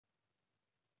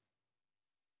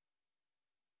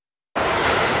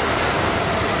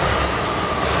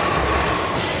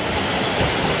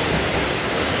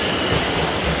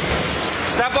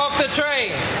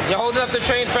You're holding up the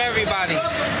train for everybody.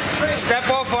 Step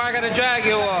off or I gotta drag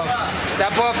you off.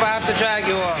 Step off or I have to drag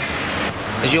you off.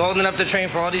 Is you holding up the train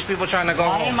for all these people trying to go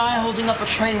home? Why am I holding up a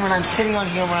train when I'm sitting on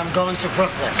here when I'm going to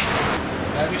Brooklyn?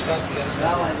 Grab your stuff, you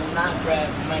understand? No, I will not grab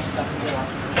my stuff and get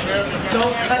off.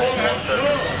 Don't touch me.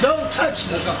 Don't touch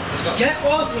me. Let's go, let's go. Get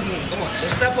off of me. Come on,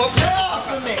 just step off. Get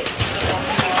off of me.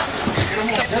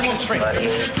 Step on the train.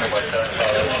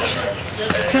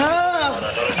 Come.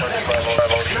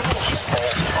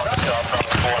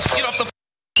 Get off the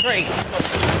train.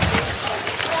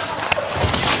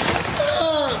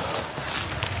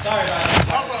 Sorry about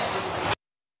that.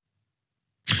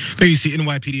 There you see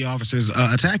NYPD officers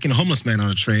attacking a homeless man on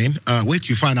a train. Wait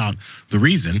till you find out the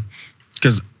reason,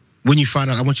 because when you find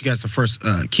out, I want you guys to first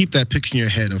keep that picture in your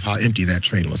head of how empty that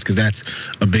train was, because that's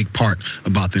a big part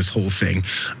about this whole thing.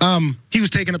 He was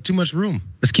taking up too much room.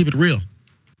 Let's keep it real.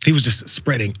 He was just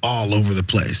spreading all over the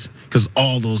place because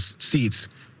all those seats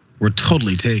were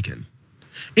totally taken.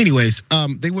 Anyways,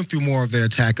 they went through more of their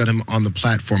attack on him on the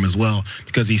platform as well,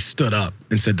 because he stood up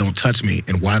and said, "Don't touch me,"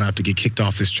 and why do I have to get kicked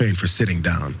off this train for sitting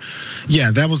down?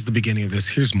 Yeah, that was the beginning of this.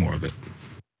 Here's more of it.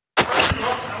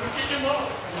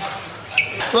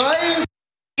 Why are you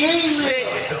hitting me?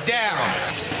 Sit down.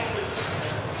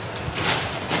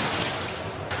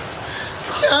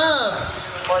 Stop.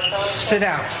 Sit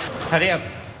down. Hurry up.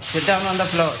 Sit down on the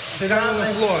floor. Sit down on the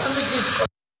floor.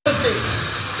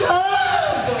 Stop.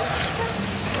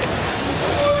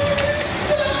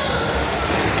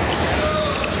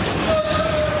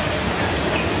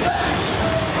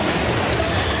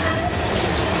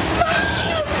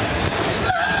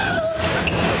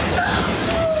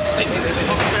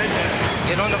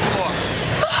 Get on the floor.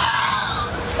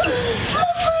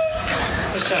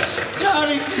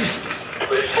 Johnny.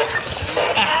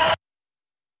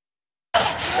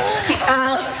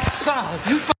 Stop.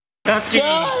 You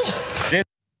f***ing.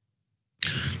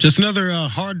 Just another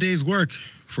hard day's work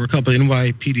for a couple of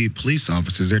NYPD police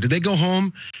officers there. Did they go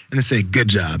home and they say, "Good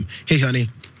job. Hey, honey,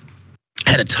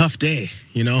 had a tough day,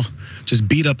 just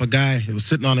beat up a guy who was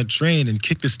sitting on a train and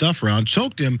kicked his stuff around,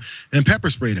 choked him and pepper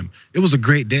sprayed him. It was a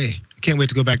great day. I can't wait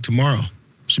to go back tomorrow.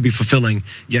 Should be fulfilling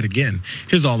yet again."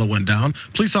 Here's all that went down.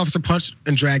 Police officer punched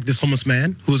and dragged this homeless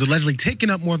man who was allegedly taking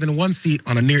up more than one seat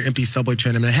on a near empty subway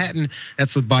train in Manhattan.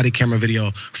 That's what body camera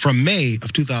video from May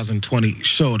of 2020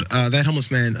 showed. That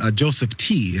homeless man, Joseph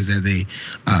T, is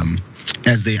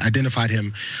as they identified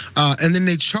him. And then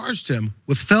they charged him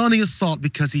with felony assault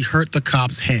because he hurt the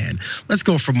cop's hand. Let's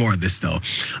go for more of this though.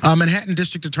 Manhattan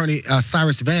District Attorney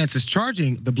Cyrus Vance is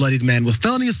charging the bloodied man with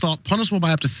felony assault, punishable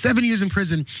by up to 7 years in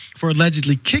prison for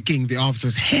allegedly kicking the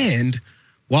officer's hand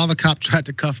while the cop tried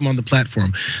to cuff him on the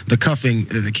platform. The cuffing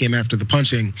that came after the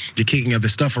punching, the kicking of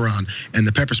his stuff around, and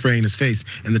the pepper spraying in his face,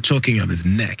 and the choking of his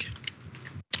neck.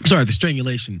 Sorry, the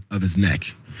strangulation of his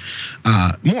neck.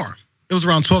 More. It was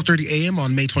around 12:30 a.m.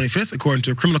 on May 25th, according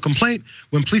to a criminal complaint,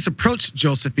 when police approached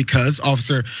Joseph because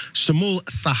Officer Shamul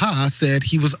Saha said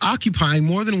he was occupying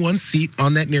more than one seat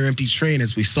on that near empty train,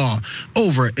 as we saw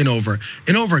over and over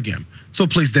and over again. So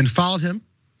police then followed him.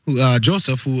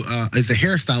 Joseph, who is a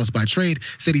hairstylist by trade,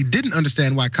 said he didn't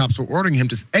understand why cops were ordering him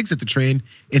to exit the train,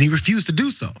 and he refused to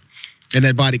do so. And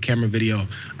that body camera video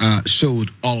showed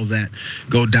all of that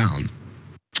go down.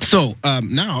 So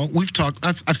now we've talked,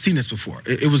 I've seen this before.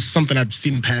 It was something I've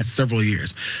seen in the past several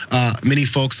years. Many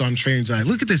folks on trains are like,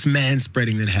 look at this man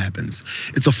spreading that happens.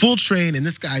 It's a full train and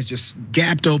this guy's just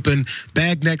gapped open,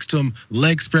 bag next to him,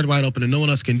 legs spread wide open, and no one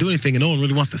else can do anything, and no one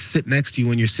really wants to sit next to you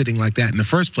when you're sitting like that in the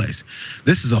first place.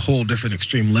 This is a whole different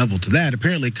extreme level to that.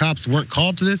 Apparently cops weren't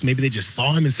called to this. Maybe they just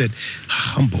saw him and said,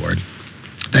 I'm bored.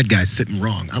 That guy's sitting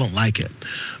wrong. I don't like it.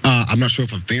 I'm not sure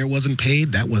if a fare wasn't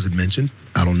paid. That wasn't mentioned.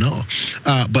 I don't know.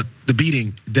 But the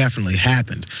beating definitely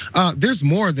happened. There's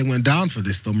more that went down for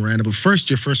this though, Miranda. But first,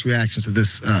 your first reactions to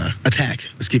this attack.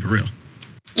 Let's keep it real.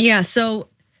 Yeah, so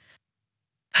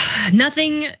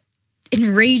nothing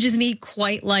enrages me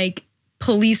quite like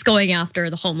police going after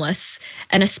the homeless,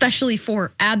 and especially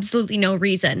for absolutely no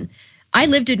reason. I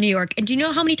lived in New York, and do you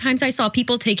know how many times I saw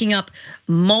people taking up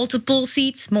multiple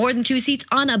seats, more than 2 seats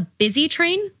on a busy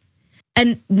train?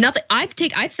 And nothing,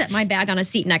 I've set my bag on a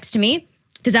seat next to me.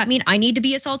 Does that mean I need to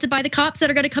be assaulted by the cops that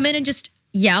are gonna come in and just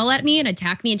yell at me and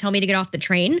attack me and tell me to get off the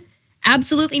train?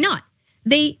 Absolutely not.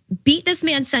 They beat this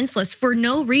man senseless for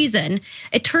no reason.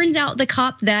 It turns out the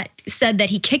cop that said that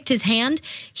he kicked his hand,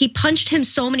 he punched him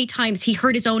so many times, he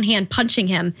hurt his own hand punching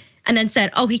him, and then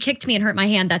said, oh, he kicked me and hurt my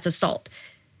hand, that's assault.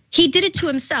 He did it to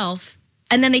himself,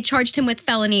 and then they charged him with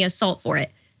felony assault for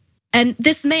it. And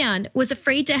this man was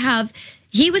afraid to have,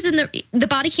 he was in the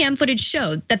body cam footage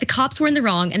showed that the cops were in the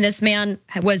wrong and this man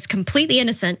was completely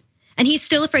innocent. And he's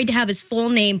still afraid to have his full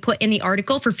name put in the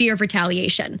article for fear of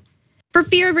retaliation. For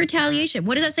fear of retaliation.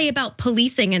 What does that say about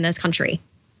policing in this country?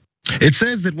 It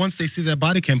says that once they see that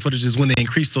body cam footage is when they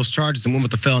increase those charges and went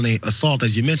with the felony assault,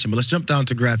 as you mentioned. But let's jump down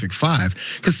to graphic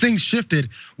 5, because things shifted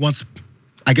once,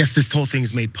 I guess, this whole thing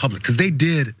is made public, because they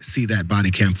did see that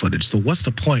body cam footage. So what's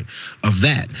the point of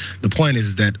that? The point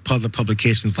is that other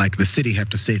publications like The City have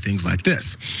to say things like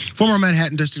this. Former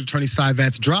Manhattan District Attorney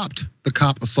Vance dropped the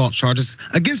cop assault charges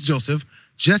against Joseph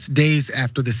just days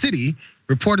after The City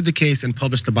reported the case and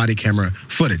published the body camera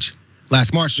footage.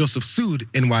 Last March, Joseph sued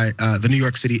the New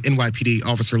York City NYPD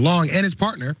Officer Long and his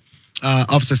partner,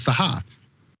 Officer Saha.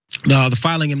 Now, the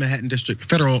filing in Manhattan District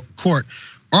Federal Court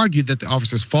argued that the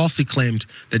officers falsely claimed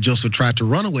that Joseph tried to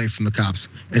run away from the cops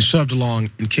and shoved along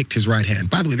and kicked his right hand.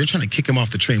 By the way, they're trying to kick him off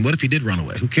the train. What if he did run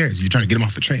away? Who cares? You're trying to get him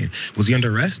off the train. Was he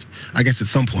under arrest? I guess at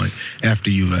some point after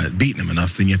you've beaten him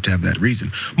enough, then you have to have that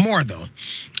reason. More though,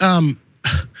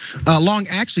 Long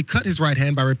actually cut his right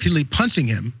hand by repeatedly punching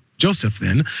him, Joseph,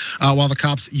 then, while the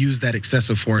cops used that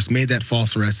excessive force, made that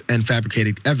false arrest, and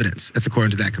fabricated evidence. That's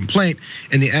according to that complaint.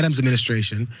 And the Adams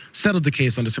administration settled the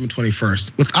case on December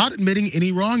 21st without admitting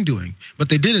any wrongdoing. But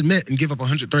they did admit and give up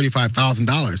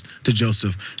 $135,000 to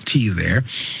Joseph T there.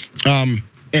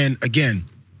 And again,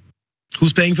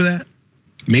 who's paying for that?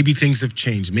 Maybe things have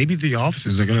changed. Maybe the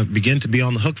officers are gonna begin to be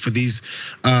on the hook for these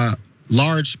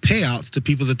large payouts to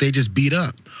people that they just beat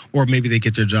up, or maybe they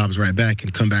get their jobs right back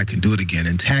and come back and do it again,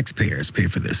 and taxpayers pay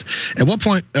for this. At what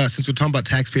point, since we're talking about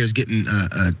taxpayers getting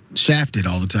shafted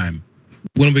all the time,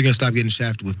 when are we gonna stop getting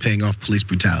shafted with paying off police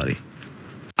brutality?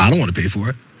 I don't wanna pay for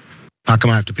it. How come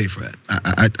I have to pay for it?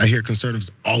 I hear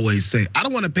conservatives always say, I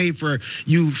don't wanna pay for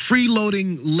you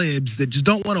freeloading libs that just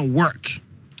don't wanna work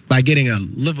by getting a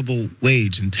livable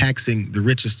wage and taxing the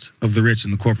richest of the rich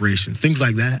and the corporations, things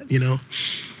like that, you know?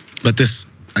 But this,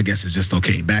 I guess, is just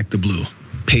okay. Back to blue,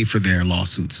 pay for their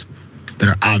lawsuits that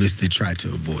are obviously tried to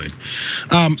avoid.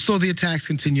 So the attacks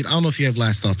continued. I don't know if you have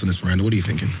last thoughts on this, Miranda. What are you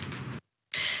thinking?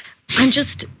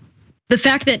 The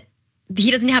fact that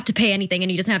he doesn't have to pay anything and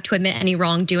he doesn't have to admit any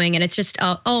wrongdoing, and it's just,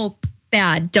 oh,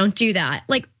 bad, don't do that.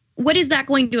 Like, what is that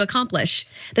going to accomplish?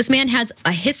 This man has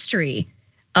a history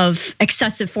of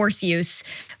excessive force use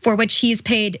for which he's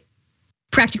paid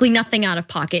practically nothing out of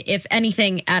pocket, if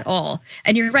anything at all.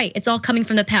 And you're right, it's all coming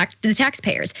from the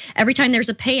taxpayers. Every time there's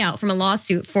a payout from a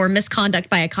lawsuit for misconduct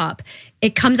by a cop,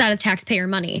 it comes out of taxpayer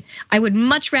money. I would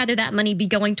much rather that money be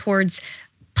going towards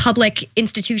public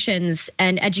institutions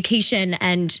and education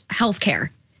and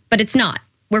healthcare, but it's not.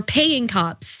 We're paying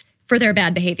cops for their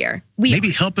bad behavior.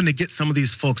 Maybe helping to get some of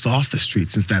these folks off the street,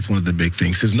 since that's one of the big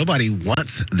things, because nobody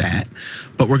wants that,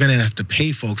 but we're gonna have to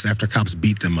pay folks after cops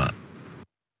beat them up.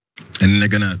 And they're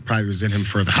gonna probably resent him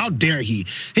further. How dare he?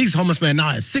 He's a homeless man now,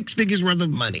 has 6 figures worth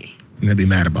of money. And they'll be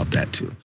mad about that too.